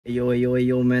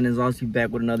Yo, man, it's also back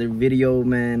with another video,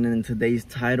 man. And in today's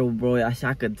title, bro,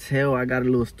 I could tell I got a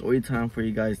little story time for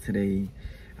you guys today.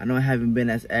 I know I haven't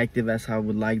been as active as I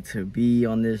would like to be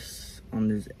on this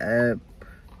app,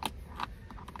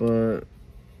 but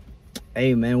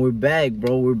hey, man, we're back,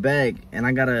 bro. We're back, and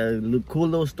I got a cool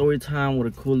little story time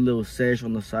with a cool little sesh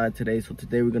on the side today. So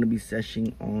today we're gonna be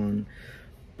seshing on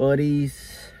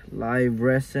Buddies live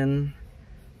wrestling.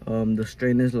 The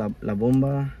strain is La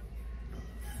Bomba.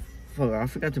 Fuck, I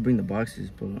forgot to bring the boxes,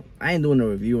 but I ain't doing a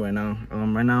review right now.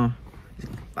 Right now,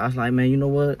 I was like, man, you know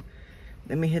what?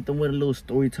 Let me hit them with a little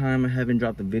story time. I haven't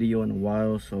dropped a video in a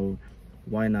while, so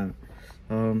why not?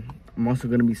 I'm also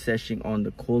gonna be seshing on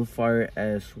the cold fire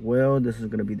as well. This is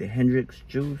gonna be the Hendrix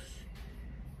juice.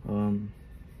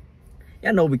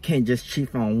 Yeah, no, we can't just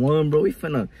chief on one, bro. We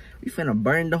finna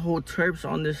burn the whole terps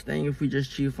on this thing if we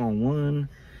just chief on one.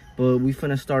 But we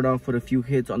finna start off with a few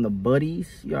hits on the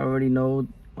Buddies. You already know,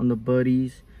 on the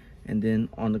Buddies, and then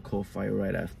on the cold fire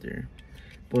right after.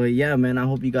 But yeah, man, I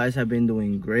hope you guys have been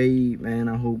doing great, man.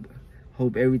 I hope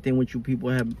everything with you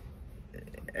people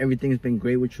everything's been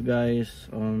great with you guys.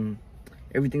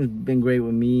 Everything's been great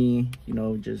with me, you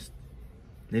know, just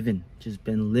been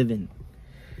living.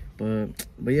 But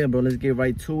yeah, bro, let's get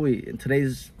right to it. In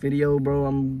today's video, bro,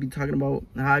 I'm gonna be talking about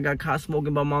how I got caught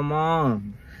smoking by my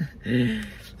mom.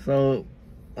 So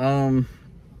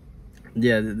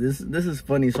yeah, this is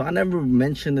funny. So I never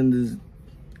mentioned in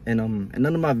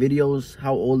none of my videos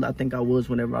how old I think I was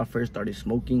whenever I first started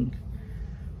smoking.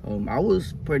 I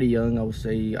was pretty young. I would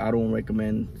say I don't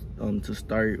recommend to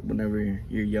start whenever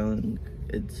you're young.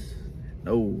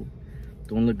 Don't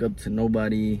look up to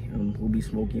nobody who be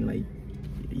smoking like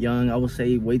young. I would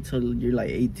say wait till you're like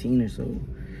 18 or so.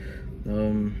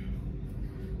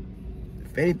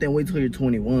 If anything, wait till you're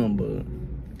 21. But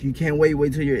if you can't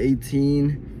wait till you're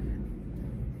 18.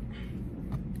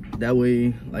 That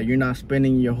way, like, you're not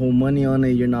spending your whole money on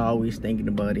it. You're not always thinking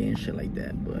about it and shit like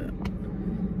that. But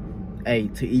hey,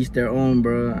 to each their own,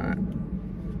 bro.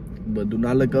 But do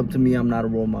not look up to me. I'm not a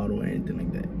role model or anything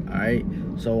like that. All right.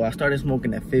 So I started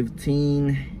smoking at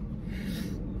 15.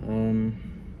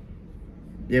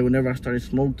 Yeah, whenever I started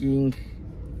smoking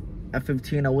at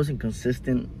 15, I wasn't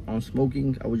consistent on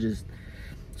smoking. I would just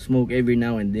smoke every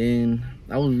now and then.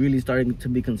 I was really starting to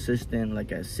be consistent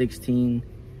like at 16.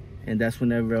 And that's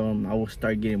whenever I will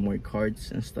start getting more cards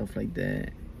and stuff like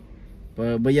that.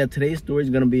 But yeah, today's story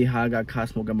is gonna be how I got caught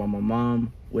smoking by my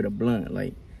mom with a blunt.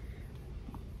 Like,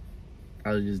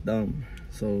 I was just dumb.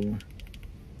 So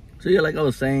yeah, like I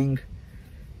was saying,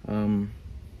 how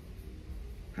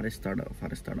to start off.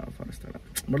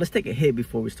 But let's take a hit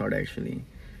before we start actually.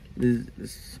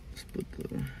 Let's put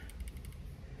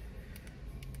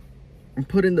I'm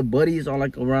putting the Buddies on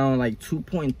like around like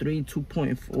 2.3,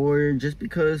 2.4, just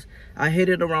because I hit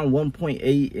it around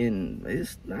 1.8 and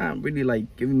it's not really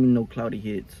like giving me no cloudy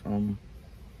hits.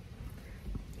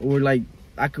 Or like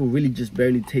I could really just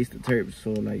barely taste the terps.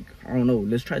 So like, I don't know.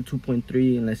 Let's try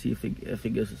 2.3 and let's see if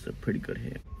it gives us a pretty good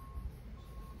hit.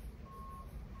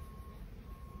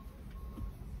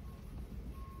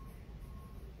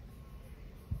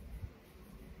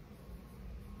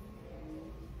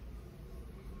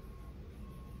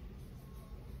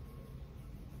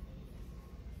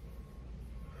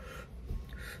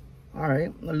 All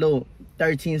right, a little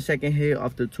 13-second hit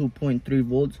off the 2.3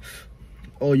 volts.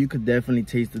 Oh, you could definitely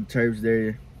taste the terps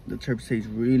there. The terps taste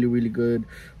really, really good.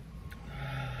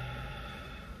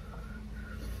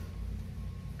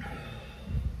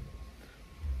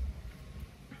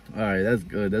 All right, that's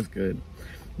good.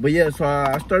 But yeah, so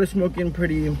I started smoking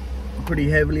pretty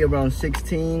heavily around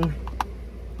 16.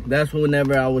 That's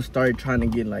whenever I would start trying to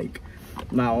get like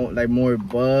my own, like more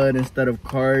bud instead of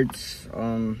carts.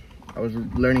 I was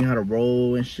learning how to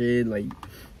roll and shit, like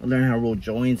I learned how to roll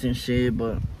joints and shit,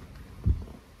 but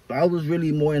I was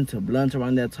really more into blunts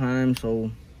around that time.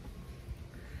 So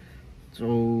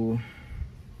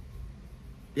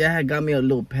yeah, it got me a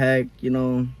little pack, you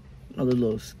know, other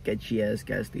little sketchy ass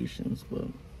gas stations. But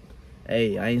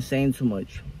hey, I ain't saying too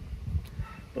much.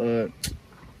 But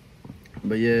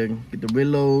yeah, get the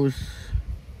Rillos.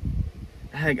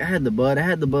 I had the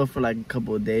bud for like a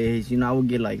couple of days. You know, I would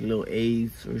get like little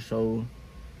 8s or so.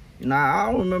 You know,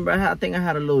 I don't remember. I think I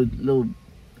had a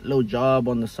little job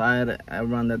on the side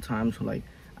around that time. So like,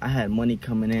 I had money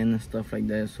coming in and stuff like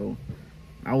that. So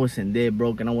I wasn't dead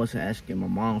broke, and I wasn't asking my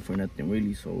mom for nothing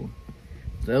really. So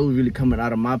it was really coming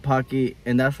out of my pocket.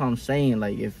 And that's what I'm saying.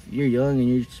 Like, if you're young and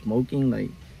you're smoking, like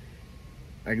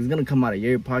it's gonna come out of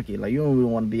your pocket. Like, you don't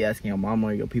really want to be asking your mama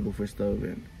or your people for stuff.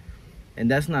 And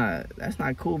that's not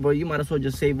cool, bro. You might as well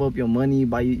just save up your money,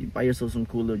 buy yourself some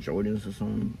cool little Jordans or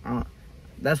something.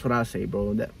 That's what I say,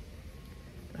 bro.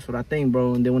 That's what I think,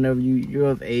 bro. And then whenever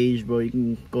you're of age, bro, you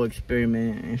can go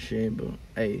experiment and shit. But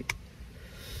hey,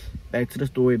 back to the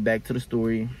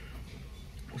story.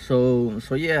 So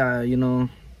yeah, you know,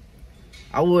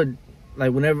 I would,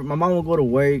 like, whenever my mom would go to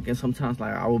work, and sometimes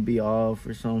like I would be off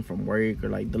or something from work, or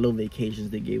like the little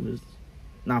vacations they gave us,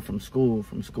 not from school,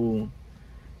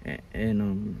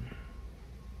 and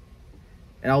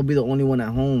I would be the only one at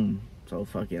home. So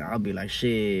fucking, I'll be like,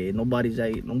 shit, nobody's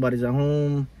at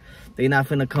home. They not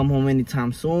finna come home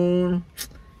anytime soon.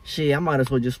 Shit, I might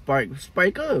as well just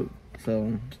spark up.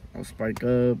 So I'll spark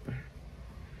up.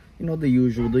 You know, the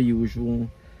usual.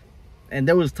 And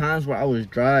there was times where I was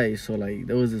dry. So like,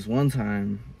 there was this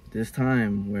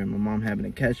time where my mom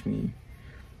happened to catch me,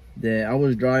 that I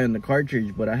was dry on the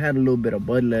cartridge, but I had a little bit of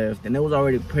bud left, and it was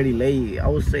already pretty late. I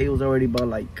would say it was already about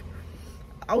like,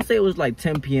 I would say it was like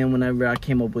 10 p.m. whenever I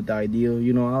came up with the idea.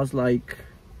 You know, I was like,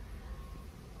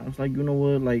 you know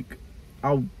what, like,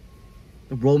 I'll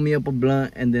roll me up a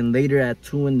blunt, and then later at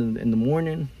 2 in the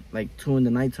morning, like 2 in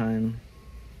the nighttime,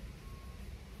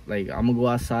 like, I'm gonna go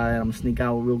outside, I'm gonna sneak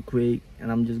out real quick,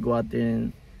 and I'm just go out there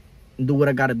and do what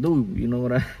I gotta do. You know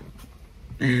what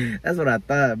that's what I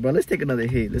thought, bro. Let's take another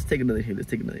hit.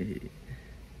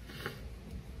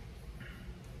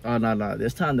 Oh, no.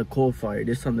 This time the coal fire.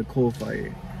 Then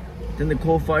the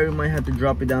coal fire might have to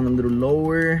drop it down a little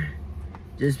lower,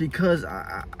 just because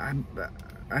I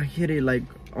hit it like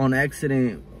on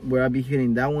accident, where I be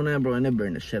hitting that one at, bro, and it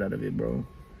burned the shit out of it, bro.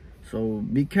 So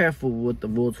be careful what the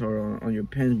volts are on your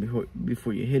pins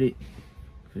before you hit it,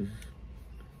 cause it's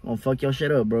gonna fuck your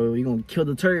shit up, bro. You gonna kill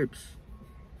the terps.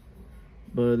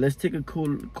 But let's take a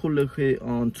cool little hit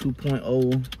on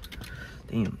 2.0.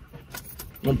 Damn. I'm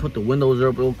gonna put the windows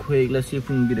up real quick. Let's see if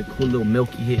we can get a cool little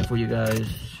milky hit for you guys.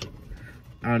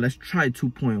 All right, let's try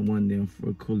 2.1 then for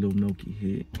a cool little milky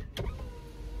hit.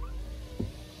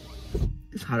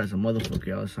 It's hot as a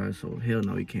motherfucker outside, so hell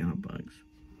no, we can't hotbox.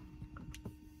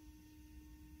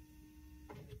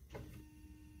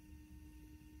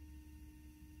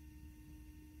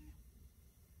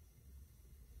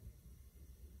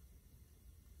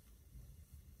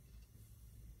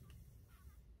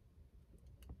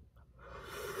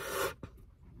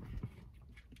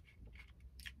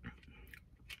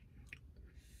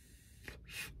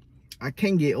 I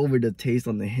can't get over the taste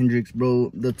on the Hendrix,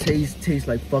 bro. The taste tastes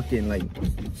like fucking like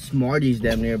Smarties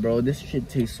damn near, bro. This shit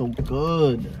tastes so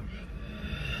good.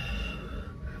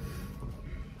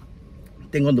 I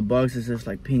think on the box it says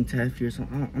like pink taffy or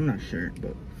something. I'm not sure,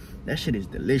 but that shit is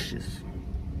delicious.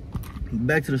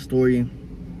 Back to the story.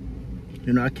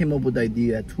 You know, I came up with the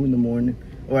idea at 2 in the morning,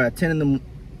 or at 10 in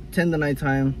the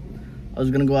nighttime. I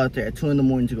was gonna go out there at 2 in the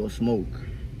morning to go smoke.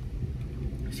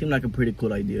 Seemed like a pretty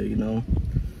cool idea, you know.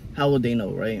 How would they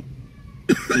know, right?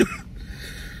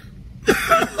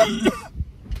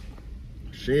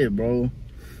 Shit, bro.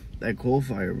 That coal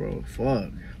fire, bro.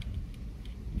 Fuck.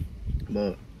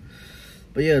 But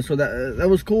yeah, so that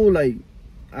was cool. Like,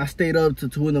 I stayed up to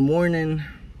 2 in the morning,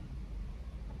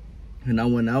 and I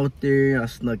went out there. I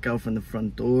snuck out from the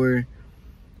front door.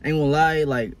 Ain't gonna lie,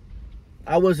 like,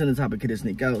 I wasn't the type of kid to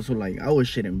sneak out, so like, I was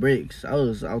shitting bricks. I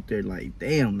was out there like,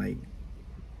 damn, like,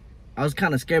 I was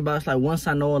kind of scared, but it's like, once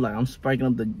I know, like, I'm sparking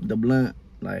up the blunt,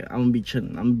 like, I'm gonna be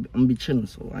chilling. I'm gonna be chilling,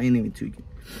 so I ain't even tweaking.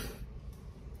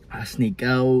 I sneak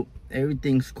out,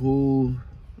 everything's cool.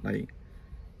 Like,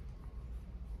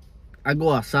 I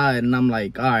go outside and I'm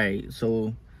like, all right,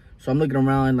 so I'm looking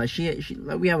around, like, she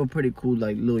like, we have a pretty cool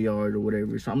like little yard or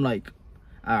whatever. So I'm like,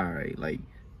 all right, like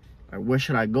where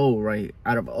should I go, right?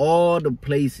 Out of all the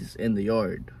places in the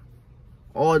yard,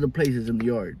 I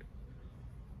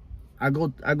go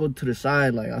to the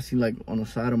side. Like, I see, like, on the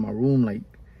side of my room, like,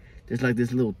 there's like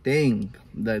this little thing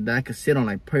that I could sit on,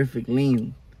 like, perfect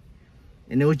lean.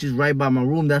 And it was just right by my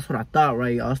room. That's what I thought,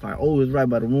 right? I was like, oh, it's right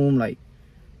by the room. Like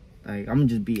I'm gonna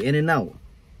just be in and out.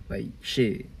 Like,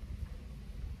 shit.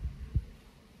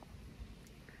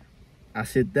 I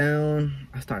sit down.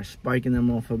 I start spiking that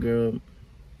motherfucker up.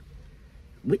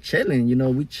 We chilling, you know.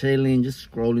 We chilling, just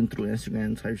scrolling through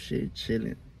Instagram type shit.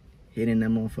 Chilling. Hitting that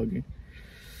motherfucker.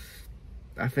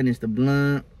 I finished the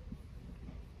blunt.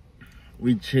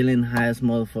 We chilling, high as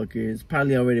motherfuckers.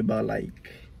 Probably already about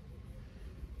like,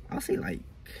 I'll say like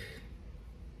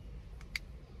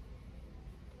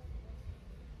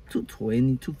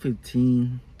 220,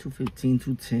 215,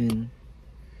 210.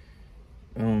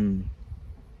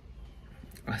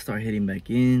 I start hitting back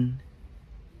in.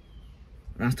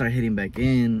 When I start hitting back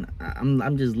in,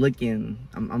 I'm just looking.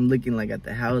 I'm looking like at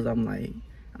the house. I'm like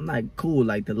cool.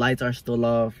 Like, the lights are still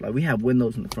off. Like, we have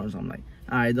windows in the front, so I'm like,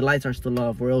 all right, the lights are still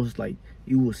off, or else like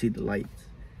you will see the lights.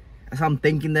 as I'm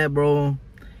thinking that, bro,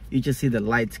 you just see the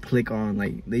lights click on,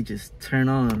 like they just turn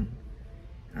on.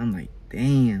 I'm like,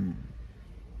 damn.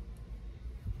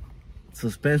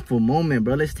 Suspenseful moment,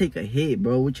 bro. Let's take a hit,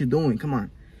 bro. What you doing? Come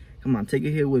on. Come on, take a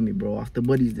hit with me, bro. Off the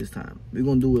buddies this time. We're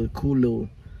gonna do a cool little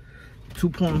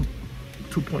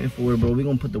 2.4, bro. We're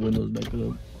gonna put the windows back up.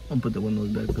 I'm gonna put the windows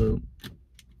back up.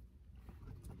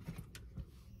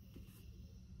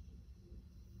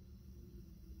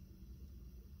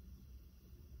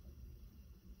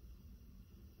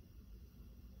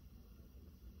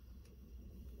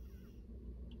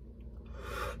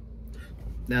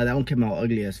 Now that one came out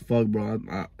ugly as fuck, bro.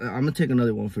 I'm gonna take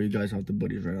another one for you guys off the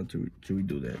buddies right now to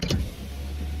redo that.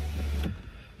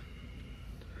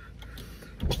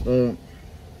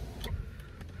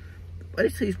 But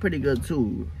it tastes pretty good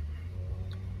too.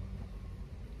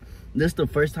 This is the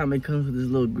first time it comes with this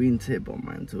little green tip on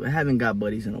mine too. I haven't got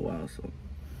buddies in a while, so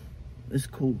it's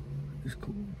cool. It's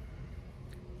cool.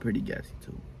 Pretty gassy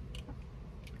too.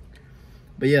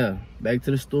 But yeah, back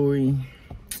to the story.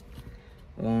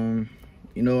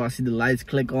 You know, I see the lights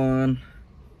click on.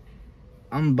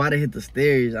 I'm about to hit the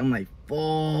stairs. I'm like,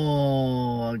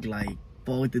 fuck. Like,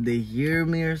 fuck, did they hear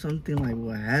me or something? Like,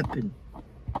 what happened?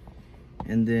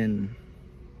 And then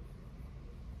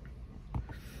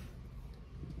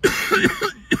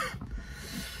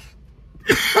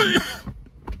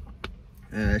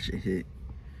yeah, that shit hit.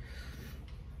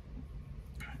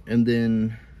 And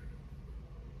then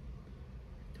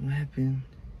what happened?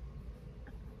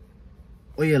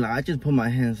 Oh yeah, like I just put my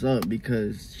hands up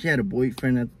because she had a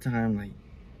boyfriend at the time, like,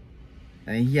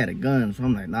 and he had a gun. So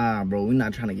I'm like, nah, bro, we're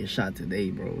not trying to get shot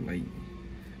today, bro. Like,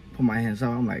 put my hands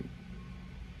up. I'm like,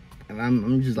 and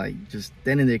I'm just like, just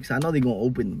standing there because I know they're gonna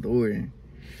open the door.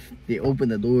 They open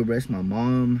the door, bro. It's my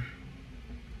mom.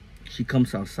 She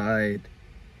comes outside.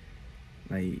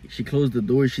 Like, she closed the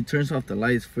door. She turns off the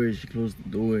lights first. She closed the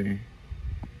door, and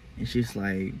she's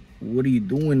like, "What are you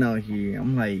doing out here?"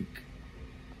 I'm like,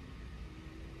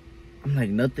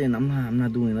 nothing. I'm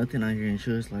not doing nothing out here. And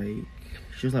she was like,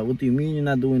 "What do you mean you're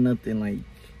not doing nothing?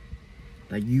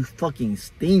 Like you fucking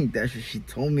stink." That's what she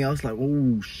told me. I was like,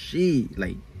 "Oh shit!"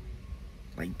 Like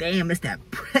damn, that's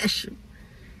that pressure.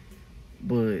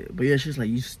 But yeah, she's like,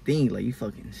 "You stink. Like you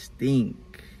fucking stink."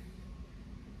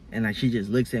 And like she just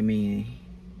looks at me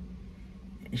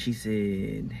and she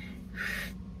said,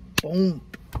 "Boom."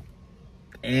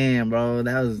 Damn, bro,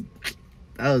 that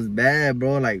was bad,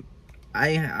 bro. Like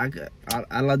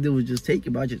all I did was just take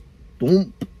it, but I just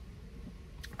boom.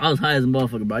 I was high as a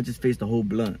motherfucker, but I just faced the whole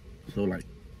blunt. So like,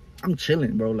 I'm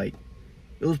chilling, bro. Like,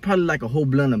 it was probably like a whole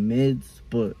blunt of mids,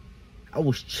 but I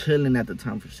was chilling at the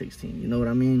time for 16. You know what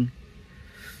I mean?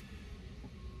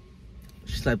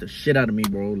 She slapped the shit out of me,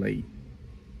 bro. Like,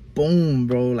 boom,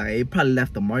 bro. Like, it probably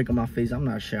left a mark on my face. I'm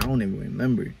not sure. I don't even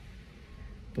remember.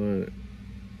 But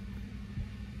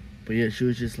yeah, she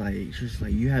was just like,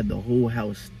 you had the whole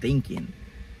house stinking.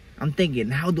 I'm thinking,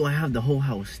 how do I have the whole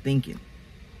house stinking?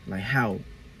 Like, how?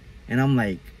 And I'm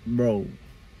like, bro,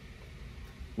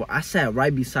 well, I sat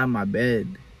right beside my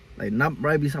bed. Like, not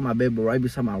right beside my bed, but right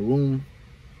beside my room.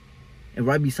 And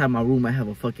right beside my room, I have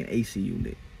a fucking AC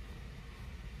unit.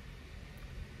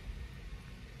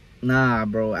 Nah,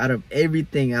 bro, out of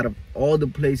everything, out of all the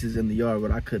places in the yard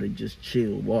where I could have just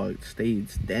chilled, walked, stayed,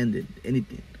 standing,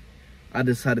 anything, I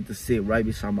decided to sit right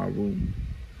beside my room.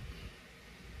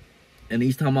 And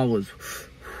each time I was,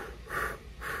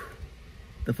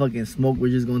 the fucking smoke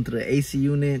was just going through the AC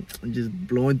unit and just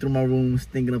blowing through my room,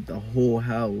 stinking up the whole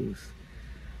house.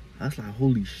 I was like,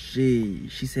 holy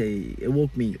shit. She said, it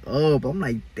woke me up. I'm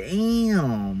like,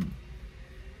 damn.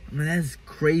 I mean, that's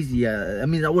crazy. I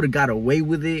mean, I would have got away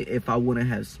with it if I wouldn't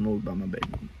have smoked by my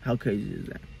bedroom. How crazy is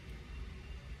that?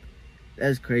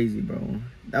 That's crazy, bro.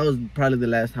 That was probably the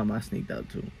last time I sneaked out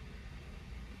too.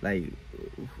 Like,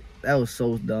 that was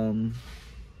so dumb.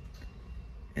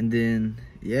 And then,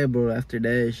 yeah, bro, after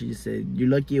that, she just said, you're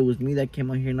lucky it was me that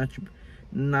came out here,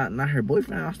 not her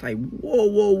boyfriend. I was like, whoa,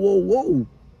 whoa, whoa, whoa.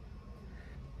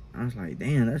 I was like,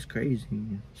 damn, that's crazy.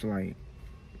 So like,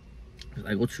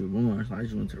 go to your room. I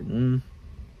just went to the room.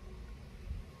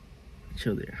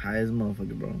 Chill there, high as a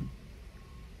motherfucker, bro.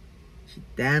 She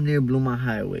damn near blew my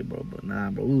high away, bro. But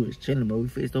nah, bro, we was chilling, bro. We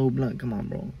faced the whole blunt. Come on,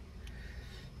 bro.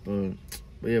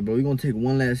 But yeah, bro, we gonna take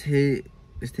one last hit.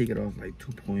 Let's take it off like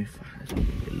 2.5. So we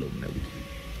can get a little melody.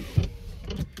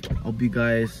 Hope you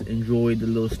guys enjoyed the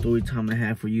little story time I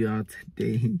have for you out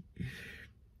today.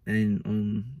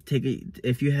 And take it,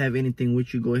 if you have anything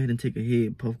with you, go ahead and take a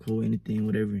hit, puffco, anything,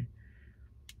 whatever,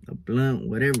 a blunt,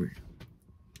 whatever.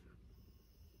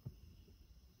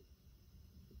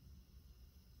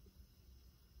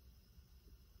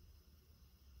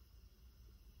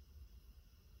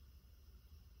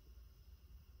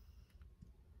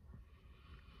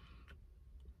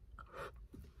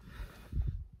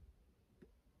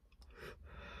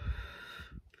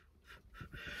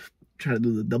 try to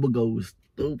do the double goals.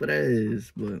 Stupid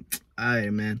ass. But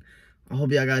alright, man. I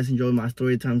hope y'all guys enjoyed my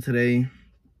story time today.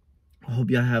 I hope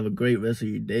y'all have a great rest of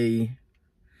your day.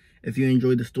 If you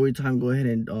enjoyed the story time, go ahead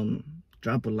and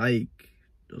drop a like,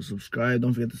 subscribe.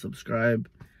 Don't forget to subscribe.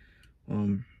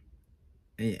 And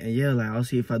yeah, like, I'll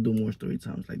see if I do more story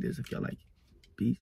times like this if y'all like it.